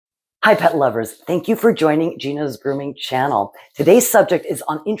Hi, pet lovers. Thank you for joining Gina's Grooming channel. Today's subject is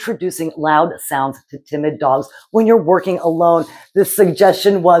on introducing loud sounds to timid dogs when you're working alone. This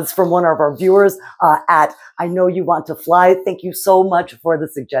suggestion was from one of our viewers at I Know You Want to Fly. Thank you so much for the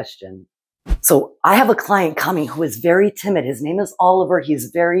suggestion. So I have a client coming who is very timid. His name is Oliver. He's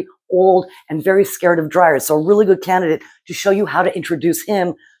very old and very scared of dryers. So a really good candidate to show you how to introduce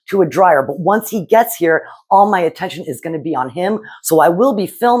him to a dryer. But once he gets here, all my attention is going to be on him. So I will be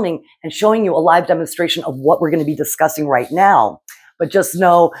filming and showing you a live demonstration of what we're going to be discussing right now. But just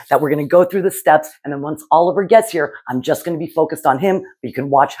know that we're going to go through the steps. And then once Oliver gets here, I'm just going to be focused on him. But you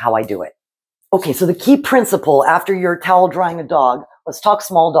can watch how I do it. Okay, so the key principle after you're towel drying a dog, let's talk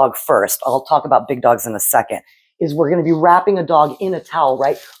small dog first. I'll talk about big dogs in a second, is we're going to be wrapping a dog in a towel,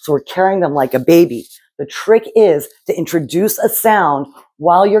 right? So we're carrying them like a baby. The trick is to introduce a sound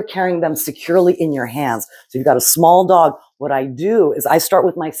while you're carrying them securely in your hands. So you've got a small dog. What I do is I start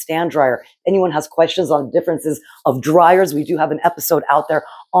with my stand dryer. Anyone has questions on differences of dryers, we do have an episode out there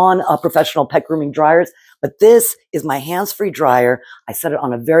on professional pet grooming dryers. But this is my hands-free dryer. I set it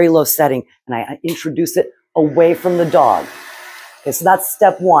on a very low setting and I introduce it away from the dog. Okay, so that's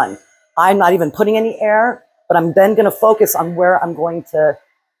step one. I'm not even putting any air, but I'm then going to focus on where I'm going to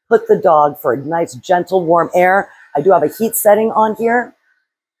put the dog for a nice, gentle, warm air. I do have a heat setting on here.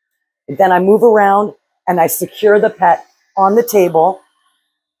 And then I move around and I secure the pet on the table.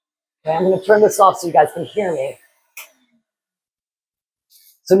 Okay, I'm going to turn this off so you guys can hear me.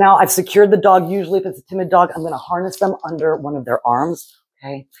 So now I've secured the dog. Usually if it's a timid dog, I'm going to harness them under one of their arms.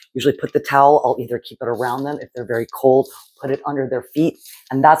 Okay. Usually put the towel. I'll either keep it around them if they're very cold, put it under their feet.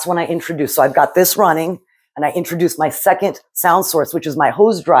 And that's when I introduce. So I've got this running and I introduce my second sound source, which is my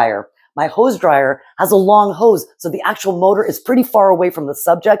hose dryer. My hose dryer has a long hose. So the actual motor is pretty far away from the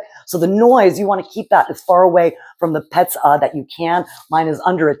subject. So the noise, you want to keep that as far away from the pets that you can. Mine is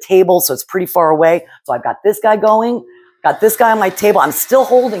under a table, so it's pretty far away. So I've got this guy going, got this guy on my table. I'm still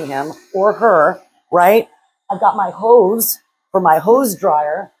holding him or her, right? I've got my hose for my hose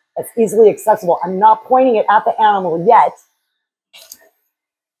dryer that's easily accessible. I'm not pointing it at the animal yet.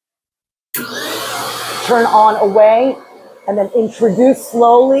 Turn on away and then introduce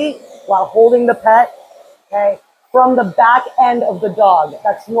slowly while holding the pet, okay, from the back end of the dog.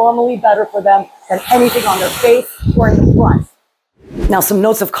 That's normally better for them than anything on their face or in the front. Now, some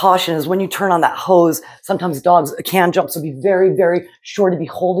notes of caution is when you turn on that hose, sometimes dogs can jump, so be very, very sure to be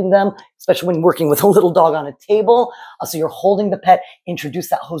holding them, especially when working with a little dog on a table. So you're holding the pet, introduce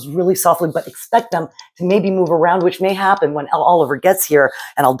that hose really softly, but expect them to maybe move around, which may happen when Oliver gets here,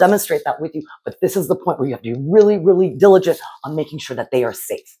 and I'll demonstrate that with you. But this is the point where you have to be really, really diligent on making sure that they are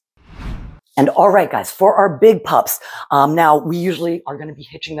safe. And all right, guys, for our big pups, now we usually are going to be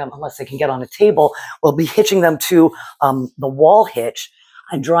hitching them, unless they can get on a table, we'll be hitching them to the wall hitch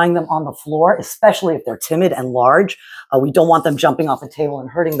and drying them on the floor, especially if they're timid and large. We don't want them jumping off a table and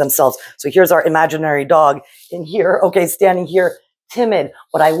hurting themselves. So here's our imaginary dog in here, okay, standing here, timid.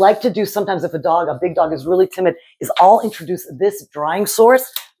 What I like to do sometimes if a big dog is really timid, is I'll introduce this drying source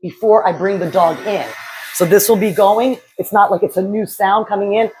before I bring the dog in. So this will be going. It's not like it's a new sound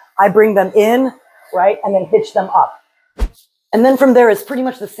coming in. I bring them in, right, and then hitch them up. And then from there, it's pretty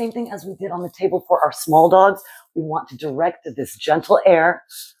much the same thing as we did on the table for our small dogs. We want to direct this gentle air.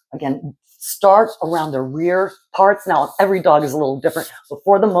 Again, start around the rear parts. Now, every dog is a little different, but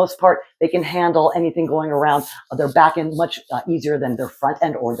for the most part, they can handle anything going around their back end much easier than their front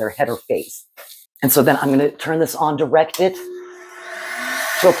end or their head or face. And so then I'm going to turn this on, direct it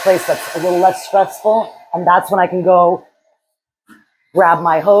to a place that's a little less stressful. And that's when I can go grab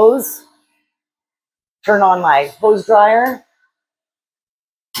my hose, turn on my hose dryer,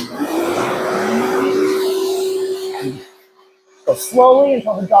 and go slowly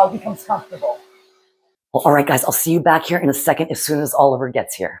until the dog becomes comfortable. Well, all right, guys, I'll see you back here in a second as soon as Oliver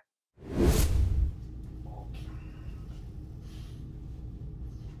gets here.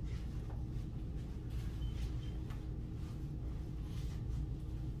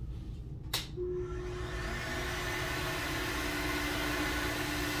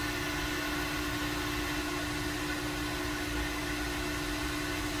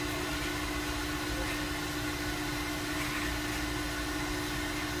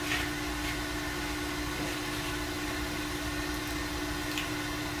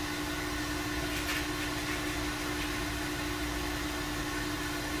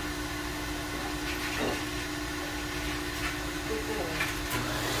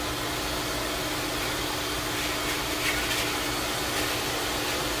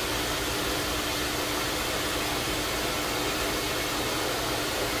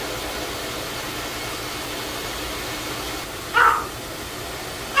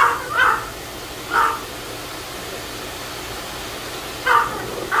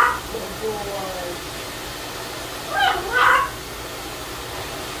 Good.